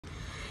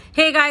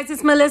Hey guys,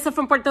 it's Melissa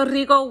from Puerto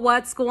Rico.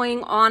 What's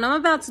going on? I'm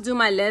about to do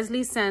my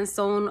Leslie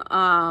Sansone,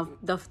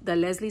 the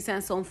Leslie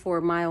Sansone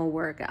 4-mile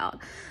workout.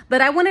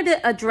 But I wanted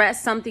to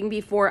address something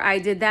before I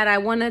did that. I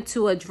wanted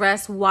to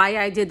address why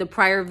I did the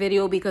prior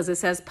video because it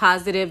says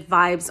positive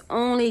vibes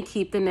only,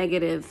 keep the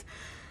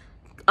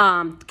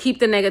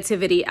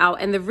negativity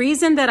out. And the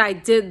reason that I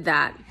did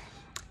that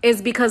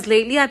is because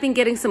lately I've been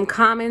getting some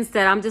comments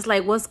that I'm just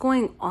like, what's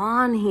going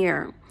on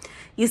here?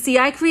 You see,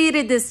 I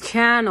created this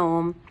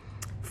channel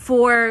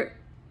for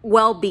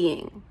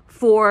well-being,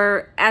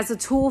 as a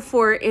tool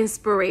for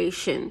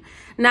inspiration,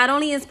 not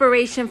only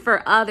inspiration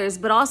for others,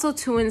 but also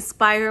to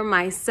inspire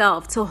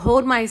myself, to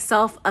hold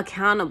myself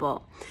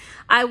accountable.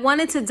 I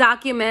wanted to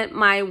document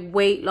my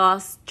weight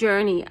loss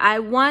journey. I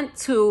want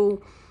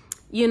to,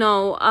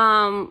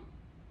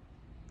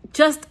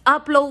 just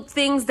upload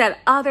things that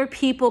other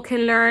people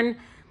can learn,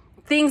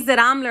 things that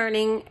I'm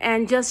learning,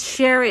 and just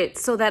share it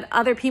so that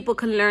other people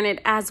can learn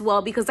it as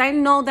well. Because I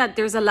know that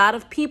there's a lot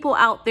of people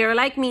out there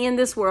like me in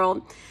this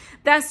world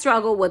that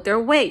struggle with their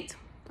weight.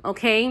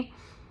 Okay.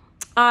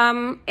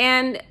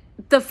 And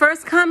the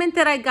first comment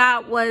that I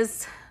got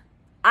was,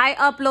 I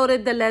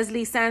uploaded the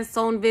Leslie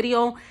Sansone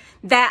video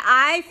that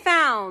I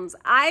found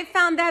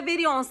that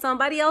video on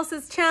somebody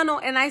else's channel,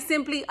 and I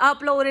simply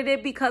uploaded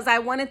it because I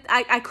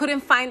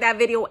couldn't find that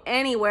video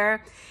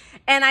anywhere.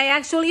 And I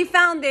actually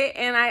found it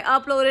and I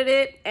uploaded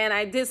it and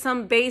I did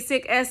some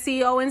basic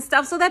SEO and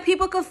stuff so that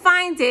people could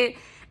find it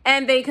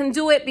and they can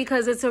do it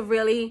because it's a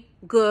really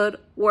good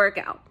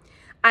workout.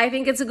 I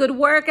think it's a good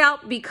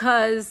workout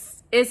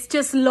because it's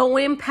just low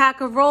impact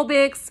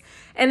aerobics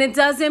and it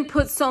doesn't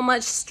put so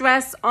much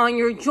stress on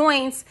your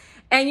joints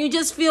and you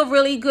just feel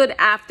really good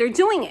after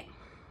doing it.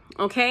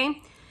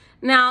 Okay.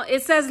 Now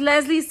it says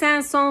Leslie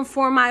Sansone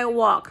 4-mile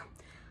walk.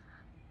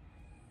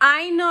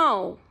 I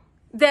know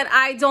that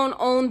I don't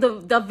own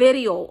the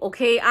video,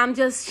 okay? I'm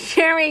just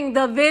sharing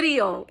the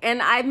video,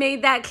 and I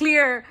made that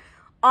clear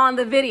on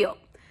the video.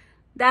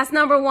 That's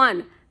number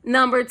one.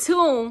 Number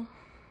two,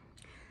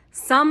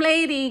 some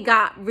lady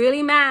got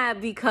really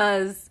mad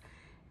because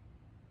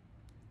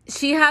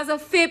she has a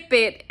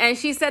Fitbit, and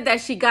she said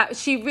that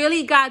she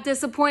really got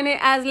disappointed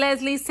as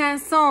Leslie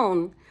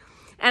Sansone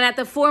and at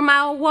the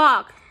 4-mile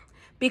walk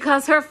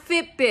because her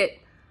Fitbit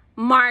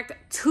marked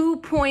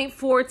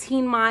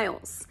 2.14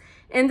 miles.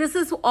 And this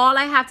is all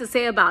I have to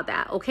say about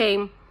that,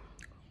 okay?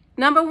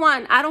 Number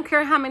one, I don't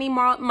care how many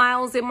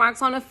miles it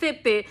marks on a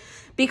Fitbit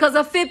because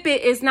a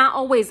Fitbit is not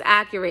always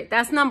accurate.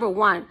 That's number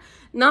one.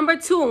 Number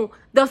two,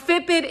 the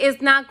Fitbit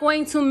is not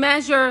going to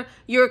measure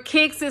your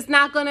kicks. It's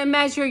not going to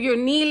measure your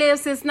knee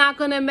lifts. It's not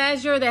going to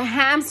measure the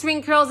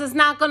hamstring curls. It's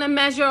not going to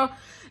measure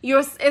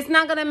your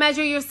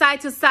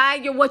side to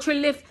side, what your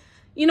lift.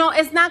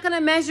 It's not going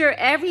to measure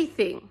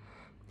everything.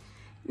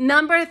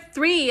 Number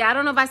three, I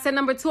don't know if I said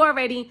number two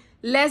already.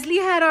 Leslie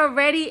had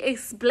already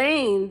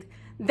explained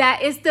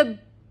that it's the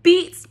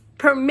beats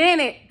per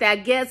minute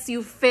that gets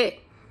you fit.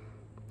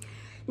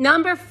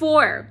 Number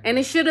four, and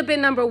it should have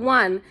been number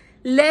one,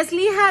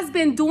 Leslie has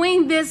been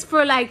doing this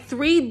for like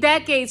 3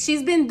 decades.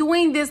 She's been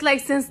doing this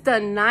like since the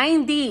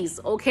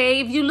 90s,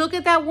 okay? If you look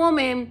at that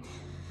woman,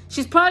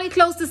 she's probably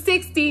close to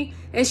 60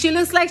 and she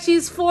looks like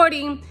she's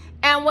 40.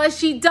 And what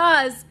she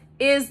does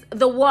is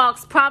the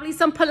walks, probably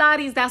some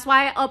Pilates. That's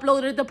why I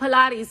uploaded the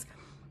Pilates.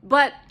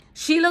 But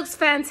she looks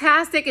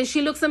fantastic and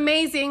she looks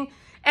amazing.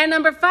 And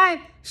number five,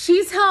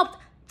 she's helped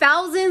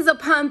thousands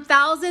upon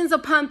thousands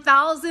upon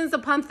thousands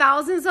upon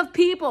thousands of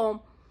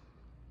people,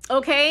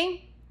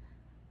 okay,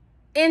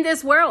 in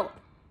this world,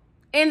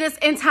 in this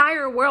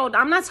entire world.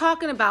 I'm not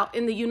talking about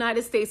in the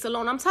United States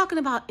alone. I'm talking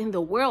about in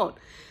the world.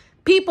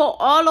 People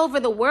all over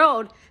the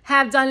world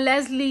have done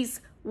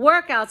Leslie's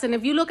workouts. And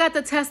if you look at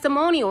the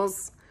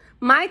testimonials,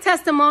 my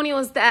testimonial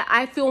is that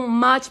I feel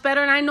much better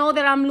and I know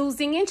that I'm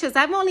losing inches.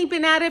 I've only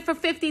been at it for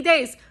 50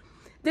 days.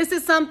 This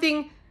is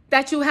something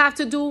that you have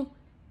to do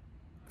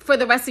for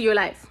the rest of your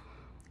life.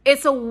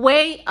 It's a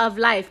way of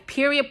life,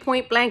 period,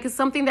 point blank. It's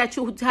something that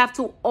you have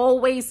to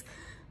always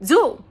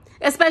do,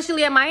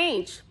 especially at my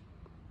age.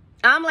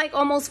 I'm like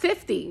almost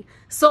 50.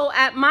 So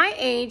at my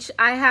age,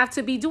 I have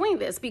to be doing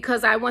this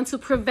because I want to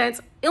prevent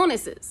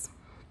illnesses.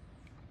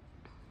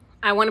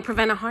 I want to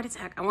prevent a heart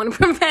attack. I want to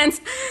prevent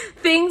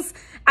things.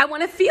 I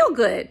want to feel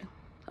good,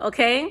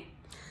 okay?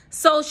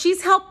 So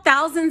she's helped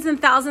thousands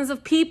and thousands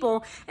of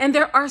people, and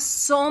there are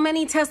so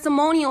many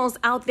testimonials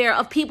out there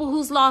of people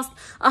who's lost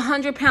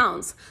 100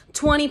 pounds,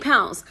 20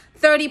 pounds,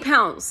 30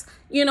 pounds,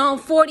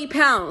 40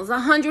 pounds,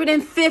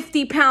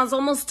 150 pounds,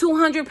 almost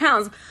 200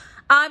 pounds.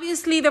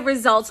 Obviously, the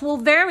results will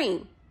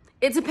vary.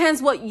 It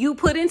depends what you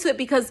put into it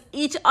because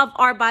each of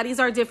our bodies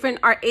are different.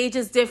 Our age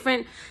is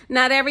different.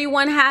 Not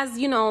everyone has,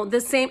 the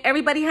same.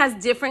 Everybody has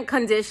different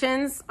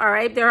conditions. All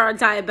right. There are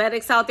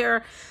diabetics out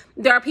there.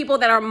 There are people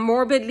that are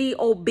morbidly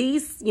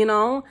obese.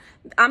 I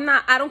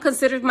don't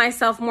consider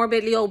myself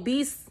morbidly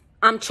obese.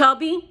 I'm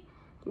chubby,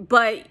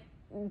 but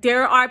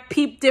there are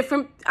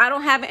different. I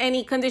don't have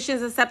any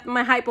conditions except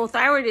my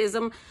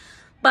hypothyroidism.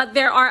 But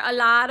there are a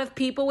lot of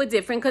people with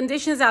different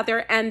conditions out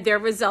there, and their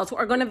results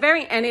are going to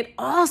vary. And it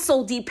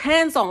also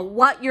depends on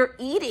what you're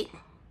eating.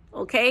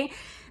 Okay?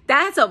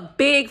 That's a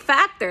big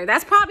factor.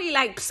 That's probably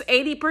like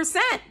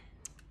 80%.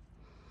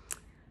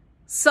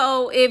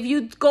 So if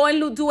you go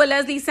and do a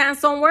Leslie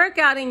Sansone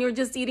workout and you're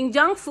just eating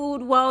junk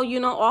food, well,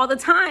 all the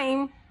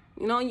time,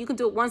 you can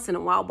do it once in a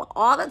while, but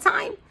all the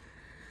time.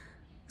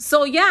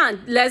 So yeah,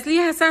 Leslie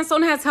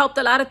Sansone has helped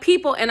a lot of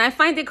people. And I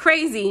find it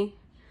crazy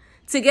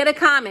to get a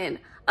comment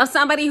of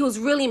somebody who's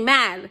really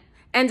mad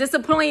and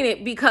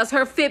disappointed because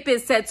her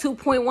Fitbit said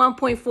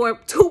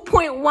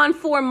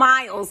 2.14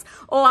 miles.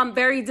 Oh, I'm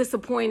very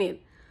disappointed.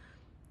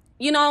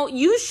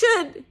 You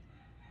should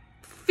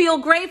feel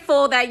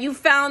grateful that you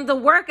found the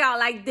workout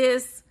like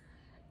this,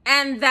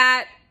 and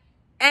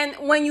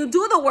when you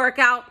do the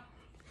workout,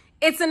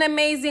 it's an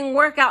amazing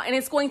workout and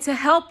it's going to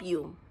help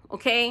you,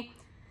 okay?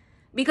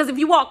 Because if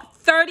you walk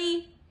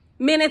 30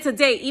 minutes a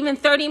day, even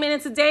 30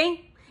 minutes a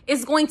day,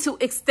 it's going to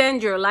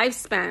extend your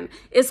lifespan.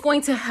 It's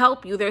going to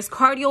help you. There's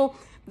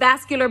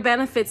cardiovascular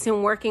benefits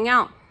in working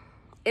out.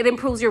 It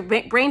improves your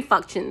brain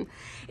function.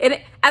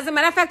 As a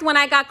matter of fact, when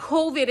I got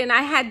COVID and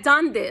I had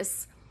done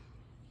this,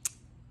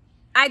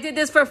 I did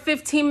this for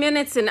 15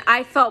 minutes and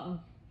I felt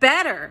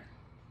better.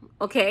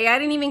 Okay, I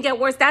didn't even get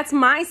worse. That's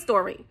my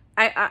story.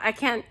 I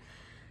can't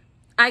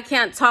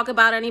talk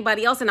about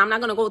anybody else, and I'm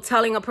not gonna go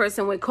telling a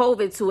person with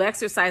COVID to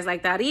exercise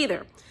like that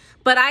either.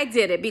 But I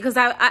did it because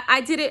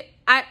I did it.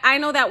 I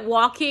know that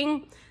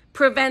walking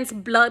prevents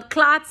blood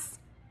clots,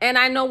 and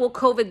I know what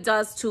COVID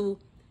does to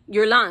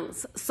your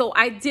lungs. So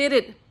I did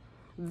it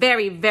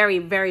very, very,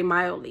 very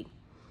mildly.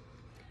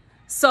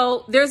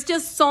 So there's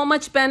just so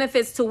much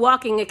benefits to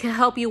walking. It can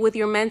help you with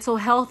your mental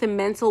health and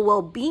mental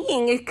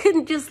well-being. It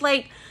couldn't just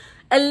like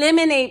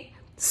eliminate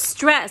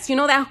stress. You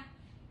know that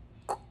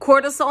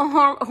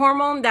cortisol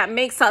hormone that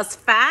makes us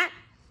fat?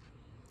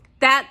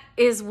 That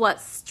is what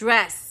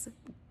stress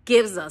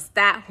gives us,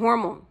 that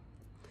hormone.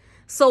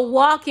 So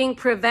walking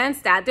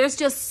prevents that. There's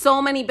just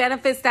so many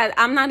benefits that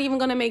I'm not even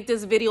going to make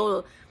this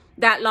video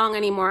that long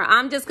anymore.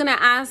 I'm just going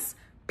to ask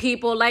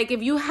people, like,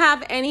 if you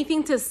have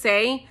anything to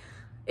say,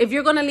 if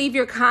you're going to leave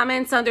your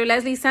comments under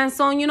Leslie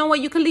Sansone, you know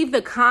what? You can leave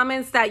the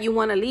comments that you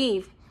want to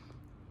leave,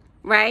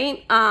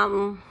 right?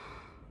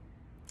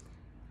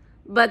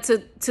 But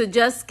to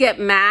just get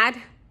mad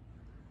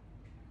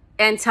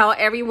and tell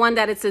everyone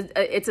that it's a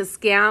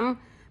scam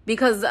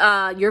because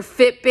your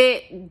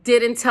Fitbit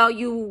didn't tell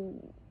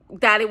you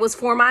that it was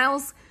 4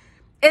 miles,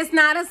 it's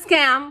not a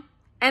scam.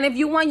 And if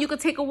you want, you could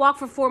take a walk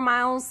for 4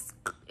 miles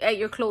at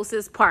your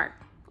closest park,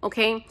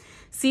 okay?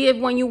 See if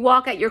when you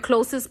walk at your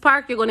closest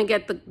park, you're going to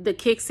get the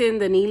kicks in,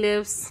 the knee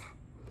lifts,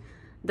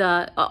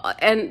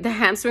 and the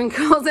hamstring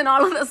curls and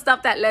all of the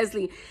stuff that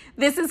Leslie.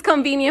 This is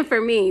convenient for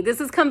me. This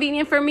is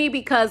convenient for me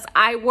because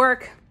I'm a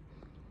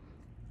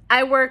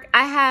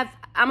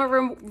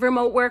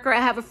remote worker.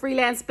 I have a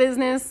freelance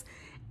business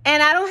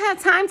and I don't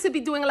have time to be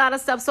doing a lot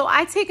of stuff. So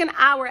I take an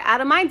hour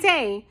out of my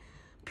day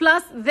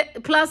plus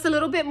a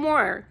little bit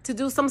more to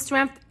do some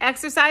strength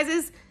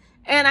exercises.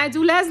 And I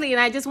do Leslie,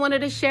 and I just wanted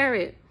to share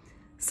it.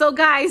 So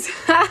guys,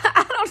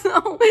 I don't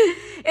know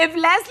if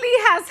Leslie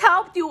has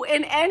helped you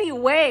in any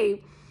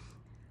way.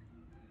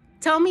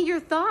 Tell me your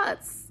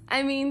thoughts.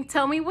 I mean,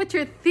 tell me what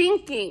you're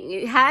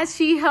thinking. Has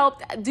she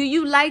helped? Do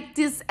you like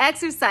this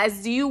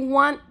exercise? Do you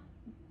want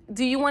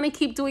to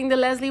keep doing the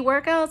Leslie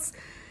workouts?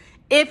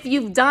 If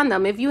you've done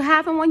them. If you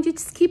haven't, you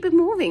just keep it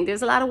moving.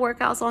 There's a lot of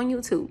workouts on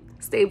YouTube.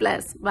 Stay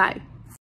blessed. Bye.